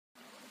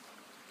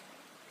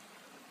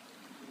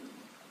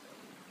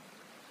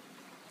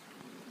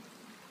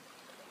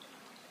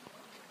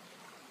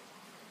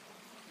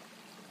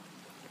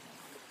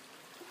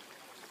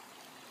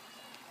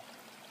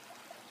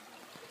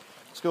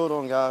What's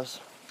going on, guys?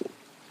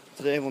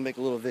 Today I'm going to make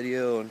a little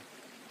video on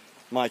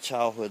my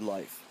childhood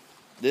life.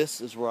 This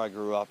is where I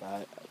grew up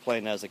at,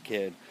 playing as a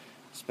kid.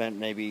 Spent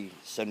maybe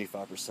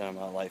 75% of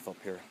my life up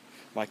here.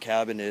 My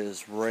cabin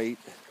is right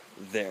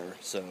there.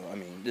 So, I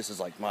mean, this is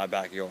like my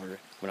backyard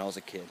when I was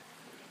a kid.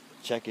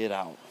 Check it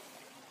out.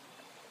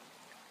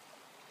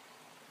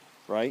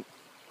 Right?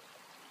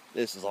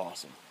 This is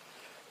awesome.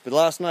 But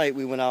last night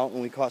we went out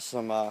and we caught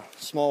some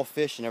small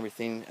fish and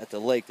everything at the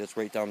lake that's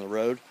right down the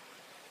road.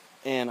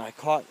 And I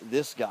caught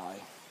this guy.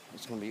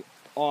 It's going to be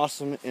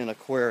awesome in an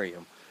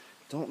aquarium.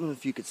 Don't know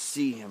if you could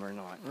see him or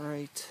not.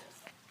 Right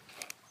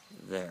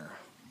there.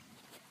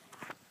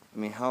 I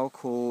mean, how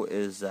cool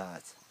is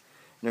that?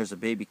 And there's a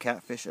baby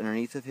catfish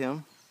underneath of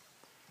him.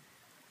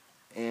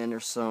 And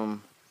there's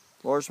some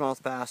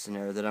largemouth bass in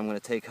there that I'm going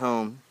to take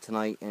home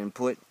tonight and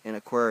put in an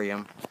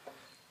aquarium.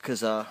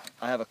 Because I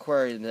have an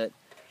aquarium that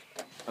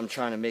I'm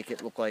trying to make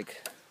it look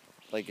like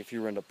if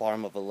you were in the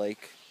bottom of a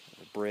lake,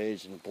 a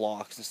bridge and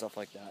blocks and stuff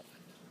like that.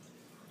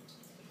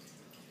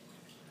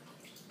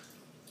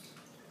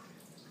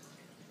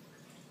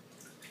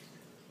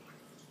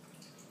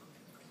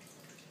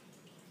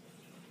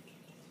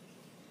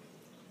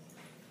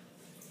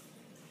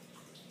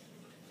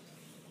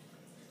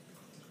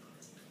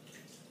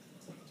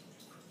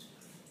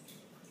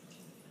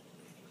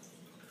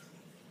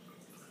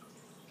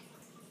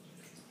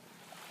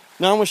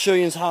 Now I'm going to show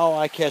you how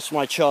I catch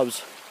my chubs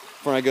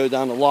when I go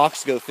down the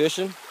locks to go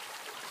fishing.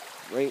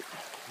 Right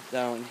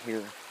down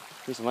here.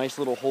 There's a nice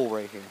little hole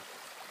right here.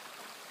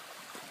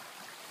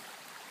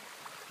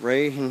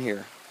 Right in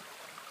here.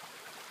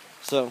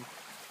 So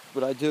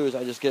what I do is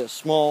I just get a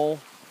small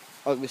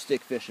ugly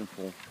stick fishing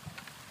pole.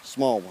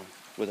 Small one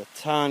with a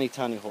tiny,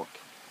 tiny hook.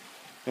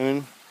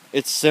 And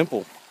it's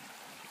simple.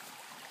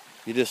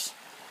 You just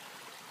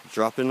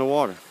drop it in the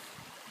water.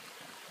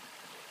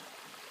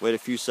 Wait a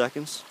few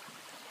seconds.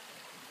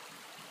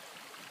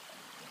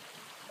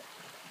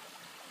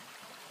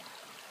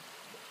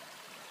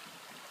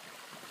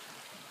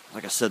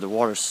 Like I said, the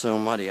water's so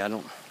muddy,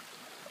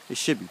 they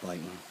should be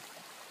biting.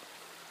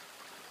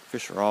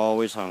 Fish are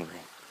always hungry.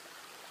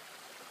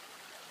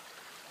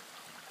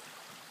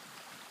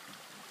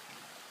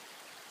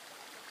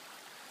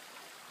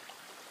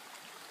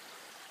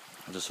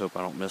 I just hope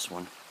I don't miss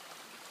one.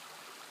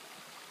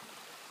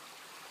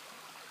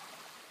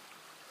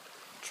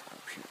 Try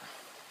up here.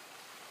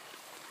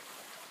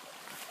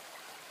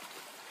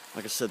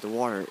 Like I said, the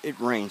water, it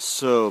rained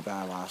so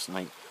bad last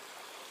night.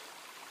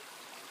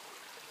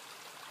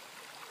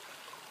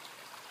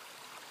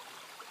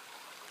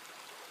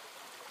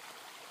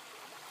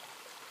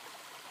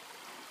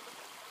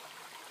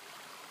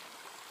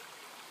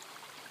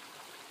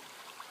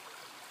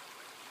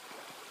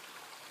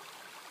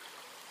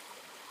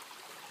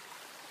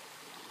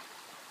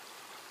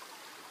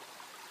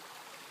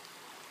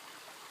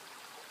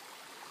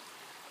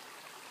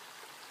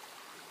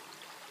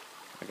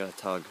 I got a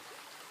tug.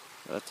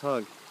 Got a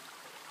tug.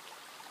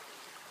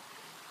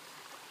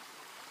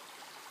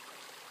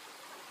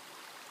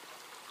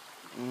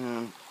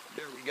 And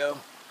there we go.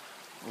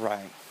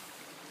 Right.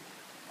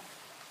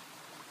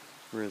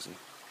 Where is he?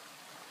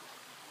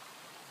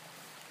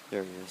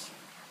 There he is.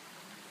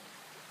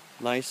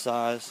 Nice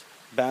size.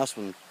 Bass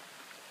and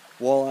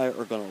walleye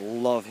are going to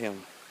love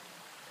him.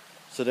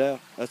 So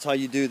that's how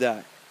you do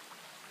that.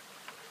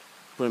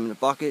 Put him in a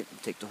bucket,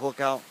 take the hook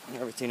out, and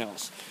everything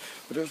else.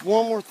 But there's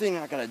one more thing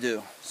I gotta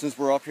do. Since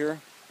we're up here,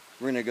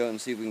 we're gonna go and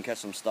see if we can catch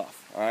some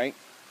stuff. Alright?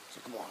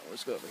 So come on,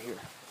 let's go over here.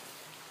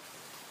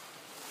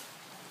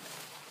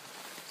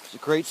 It's a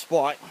great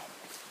spot.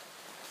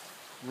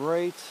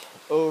 Right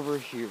over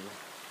here.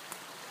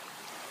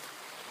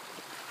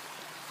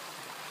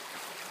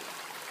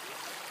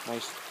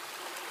 Nice.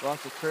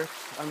 Lots of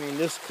cricks. I mean,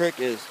 this crick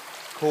is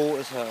cool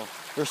as hell.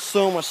 There's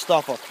so much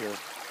stuff up here.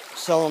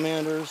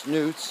 Salamanders,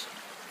 newts,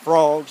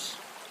 frogs,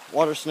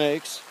 water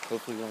snakes.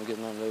 Hopefully we don't get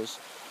none of those.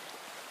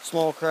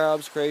 Small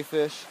crabs,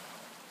 crayfish.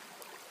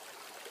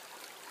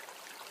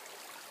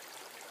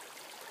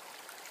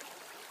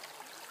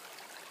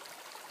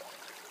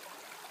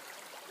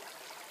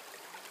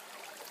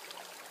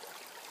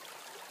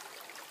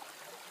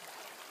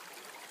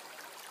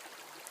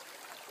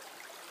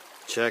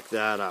 Check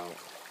that out.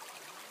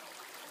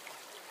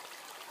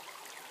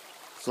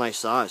 It's a nice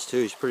size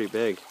too. He's pretty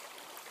big.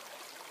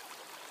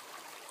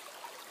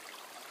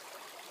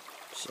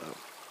 So,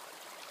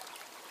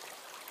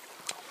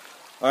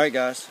 alright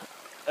guys,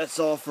 that's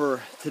all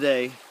for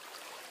today.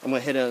 I'm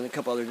going to hit on a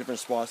couple other different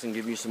spots and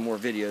give you some more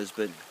videos,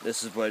 but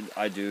this is what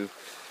I do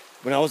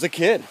when I was a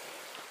kid.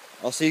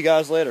 I'll see you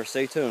guys later.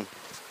 Stay tuned.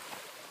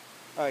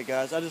 Alright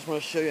guys, I just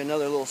want to show you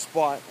another little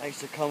spot I used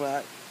to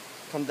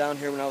come down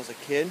here when I was a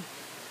kid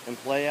and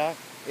play at.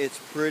 It's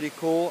pretty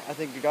cool. I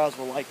think you guys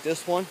will like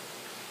this one.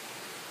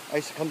 I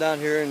used to come down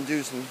here and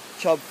do some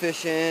chub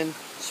fishing,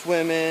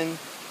 swimming,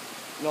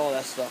 and all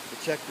that stuff.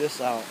 But check this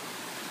out.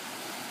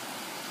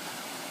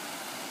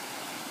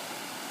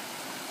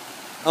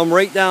 I'm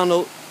right down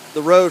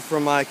the road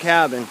from my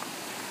cabin,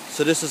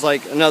 so this is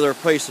like another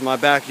place in my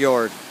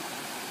backyard.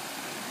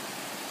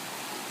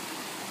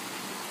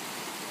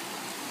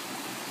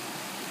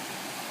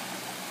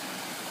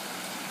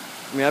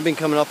 I mean, I've been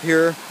coming up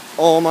here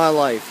all my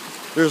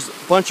life. There's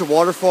a bunch of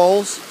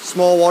waterfalls,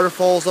 small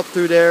waterfalls up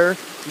through there.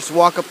 Used to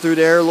walk up through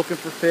there looking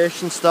for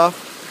fish and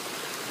stuff.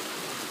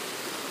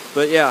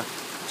 But yeah,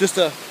 just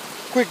a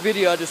quick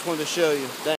video I just wanted to show you.